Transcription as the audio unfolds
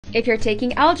If you're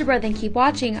taking algebra, then keep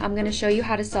watching. I'm going to show you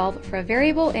how to solve for a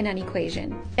variable in an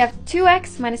equation. We have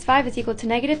 2x minus 5 is equal to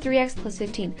negative 3x plus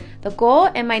 15. The goal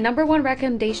and my number one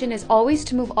recommendation is always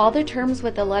to move all the terms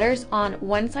with the letters on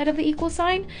one side of the equal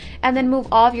sign and then move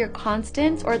all of your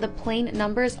constants or the plain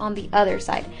numbers on the other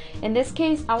side. In this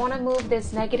case, I want to move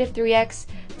this negative 3x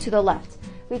to the left.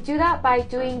 We do that by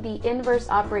doing the inverse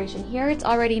operation. Here it's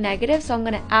already negative, so I'm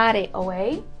going to add it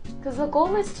away, because the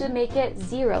goal is to make it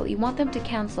 0. You want them to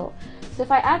cancel. So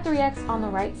if I add 3x on the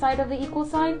right side of the equal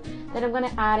sign, then I'm going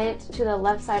to add it to the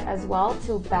left side as well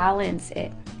to balance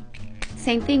it.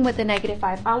 Same thing with the negative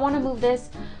 5. I want to move this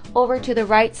over to the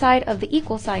right side of the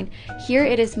equal sign. Here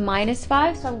it is minus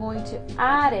 5, so I'm going to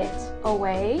add it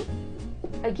away.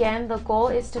 Again, the goal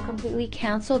is to completely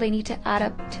cancel. They need to add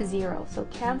up to 0. So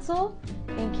cancel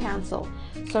and cancel.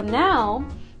 So now,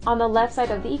 on the left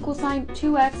side of the equal sign,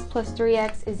 2x plus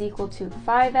 3x is equal to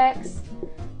 5x.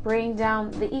 Bring down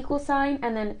the equal sign,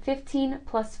 and then 15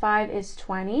 plus 5 is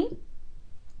 20.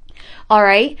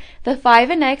 Alright, the 5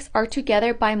 and x are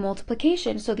together by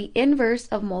multiplication, so the inverse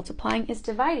of multiplying is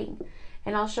dividing.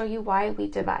 And I'll show you why we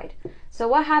divide. So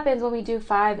what happens when we do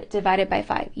 5 divided by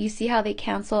 5? You see how they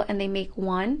cancel and they make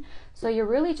 1? So you're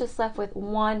really just left with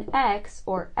 1x,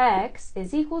 or x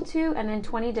is equal to, and then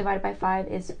 20 divided by 5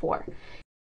 is 4.